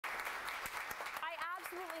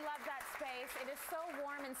absolutely love that space. It is so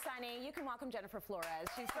warm and sunny. You can welcome Jennifer Flores.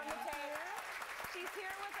 She's from the Tay. She's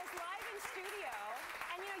here with us live in studio.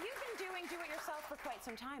 And you know, you've been doing do-it-yourself for quite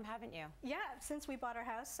some time, haven't you? Yeah, since we bought our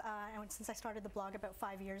house, and since I started the blog about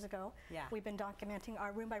 5 years ago, we've been documenting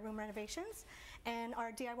our room-by-room renovations and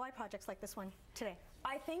our DIY projects like this one today.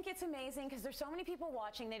 I think it's amazing because there's so many people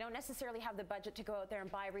watching. They don't necessarily have the budget to go out there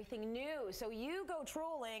and buy everything new. So you go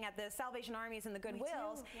trolling at the Salvation Armies and the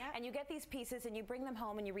Goodwills, and you get these pieces and you bring them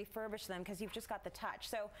home and you refurbish them because you've just got the touch.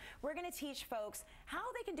 So we're going to teach folks how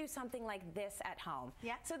they can do something like this at home.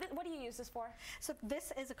 Yeah. So what do you use this for? So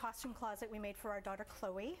this is a costume closet we made for our daughter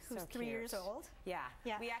Chloe, who's 3 years old. Yeah.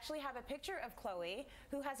 We actually have a picture of Chloe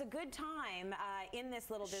who has a good time in this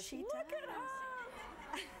little business. Look at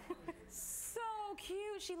her! So cute.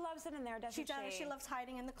 She loves it in there, doesn't she? She does. She loves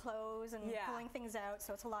hiding in the clothes and pulling things out,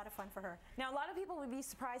 so it's a lot of fun for her. Now, a lot of people would be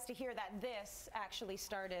surprised to hear that this actually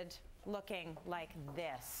started looking like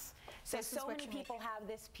this. So many people have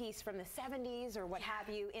this piece from the 70s or what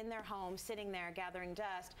have you in their home, sitting there gathering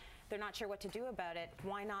dust. They're not sure what to do about it.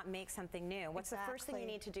 Why not make something new? What's the first thing you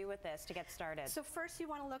need to do with this to get started? So first you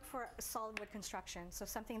want to look for a solid wood construction, so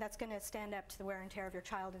something that's going to stand up to the wear and tear of your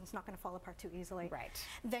child and it's not going to fall apart too easily. Right.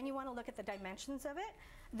 Then you want to look at the dimensions of it.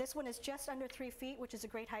 This one is just under 3 feet, which is a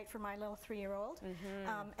great height for my little 3-year-old.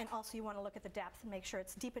 And also you want to look at the depth and make sure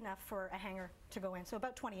it's deep enough for a hanger to go in. So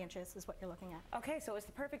about 20 inches is what you're looking at. Okay, so it's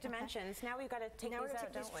the perfect dimensions. Now we've got to take these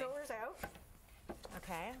out, don't we? Drawers out.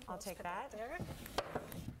 Okay, I'll take that.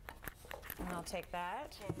 And I'll take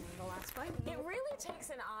that. And the last one. It really takes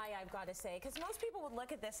an eye, I've got to say, because most people would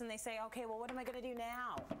look at this and they say, okay, well, what am I going to do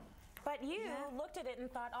now? But you looked at it and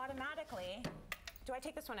thought automatically, do I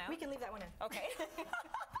take this one out? We can leave that one in. Okay.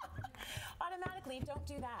 Automatically, don't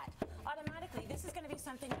do that. Automatically, this is going to be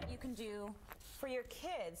something that you can do for your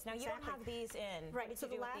kids. Now, you don't have these in. Right, so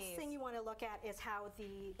the last thing you want to look at is how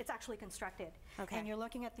it's actually constructed. Okay. And you're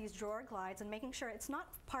looking at these drawer glides and making sure it's not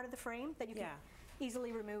part of the frame, that you can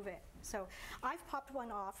easily remove it. So I've popped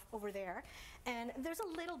one off over there, and there's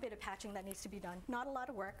a little bit of patching that needs to be done. Not a lot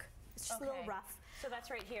of work. It's just a little rough. So that's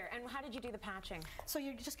right here. And how did you do the patching? So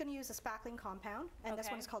you're just going to use a spackling compound, and this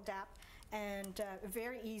one is called DAP, and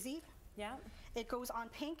very easy. Yeah. It goes on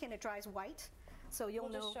pink and it dries white. So you'll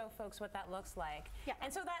know. We'll just show folks what that looks like. Yeah.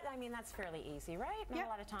 And so that, I mean, that's fairly easy, right? Not a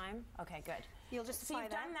lot of time? Okay, good. You'll just apply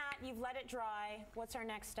that. So you've done that, you've let it dry. What's our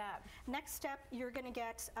next step? Next step, you're going to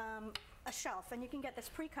get a shelf, and you can get this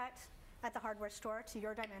pre-cut at the hardware store to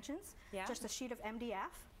your dimensions. Yeah. Just a sheet of MDF.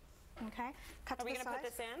 Okay. Cut to the size. Are we going to put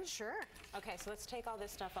this in? Sure. Okay, so let's take all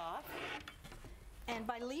this stuff off. And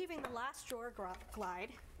by leaving the last drawer glide,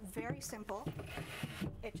 very simple,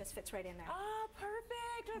 it just fits right in there. Oh,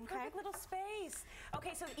 perfect. A perfect little space.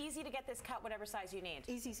 Okay, so easy to get this cut whatever size you need.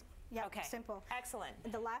 Easy. Yeah, simple. Excellent.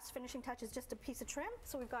 And the last finishing touch is just a piece of trim.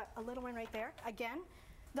 So we've got a little one right there. Again,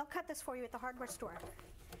 they'll cut this for you at the hardware store.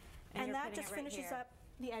 And that just finishes up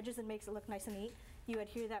the edges and makes it look nice and neat. You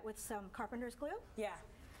adhere that with some carpenter's glue. Yeah.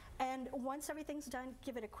 And once everything's done,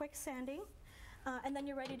 give it a quick sanding, and then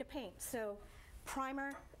you're ready to paint. So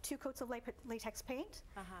primer, 2 coats of latex paint,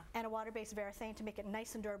 and a water-based Varathane to make it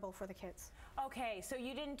nice and durable for the kids. Okay, so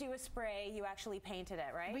you didn't do a spray, you actually painted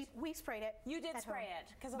it, right? We sprayed it. You did spray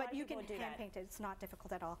it, because a lot of people would do that. But you can hand paint it, it's not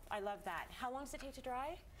difficult at all. I love that. How long does it take to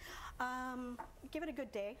dry? Give it a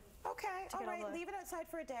good day. Okay, all right, leave it outside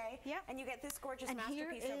for a day, and you get this gorgeous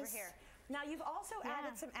masterpiece over here. Now you've also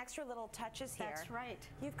added some extra little touches here. That's right.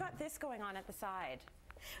 You've got this going on at the side.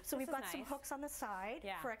 So we've got some hooks on the side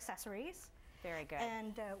for accessories. Very good.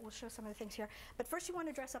 And we'll show some of the things here. But first you want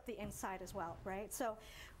to dress up the inside as well, right? So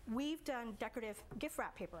we've done decorative gift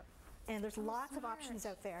wrap paper, and there's lots of options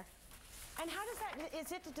out there. And how does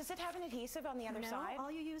that, does it have an adhesive on the other side? No,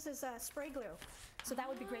 all you use is spray glue. So that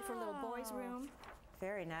would be great for a little boy's room.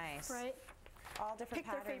 Very nice. Right? All different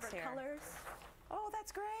patterns here. Pick their favorite colors. Oh,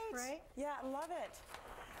 that's great. Right? Yeah, I love it.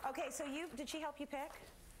 Okay, so did she help you pick?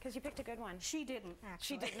 Because you picked a good one. She didn't,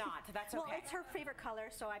 actually. She did not. That's okay. Well, it's her favorite color,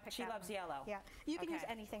 so I picked that one. She loves yellow. Yeah. You can use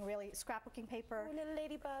anything, really. Scrapbooking paper. Oh, little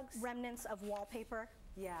ladybugs. Remnants of wallpaper.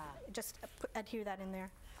 Yeah. Just adhere that in there.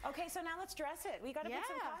 Okay, so now let's dress it. We got to put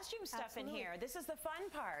some costume stuff in here. This is the fun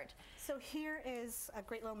part. So here is a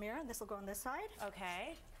great little mirror. This will go on this side.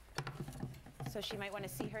 Okay. So she might want to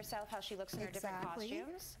see herself, how she looks in her different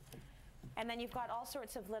costumes. And then you've got all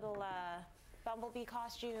sorts of little bumblebee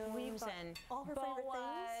costumes and all her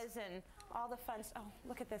boas and all the fun stuff. Oh,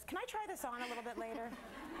 look at this. Can I try this on a little bit later?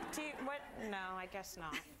 No, I guess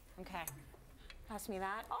not. Okay. Pass me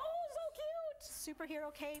that. Oh, so cute.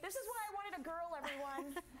 Superhero cape. This is why I wanted a girl,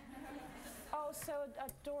 everyone. Oh, so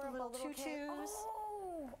adorable. Little tutus.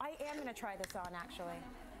 Oh, I am going to try this on, actually.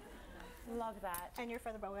 Love that. And your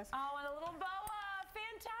feather boas. Oh, and a little boa.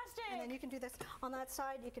 Fantastic. And then you can do this on that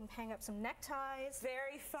side. You can hang up some neckties.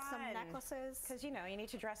 Very fun. Some necklaces. Because, you know, you need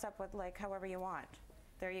to dress up with, like, however you want.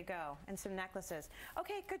 There you go. And some necklaces.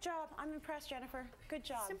 Okay, good job. I'm impressed, Jennifer. Good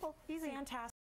job. Simple, easy. Fantastic.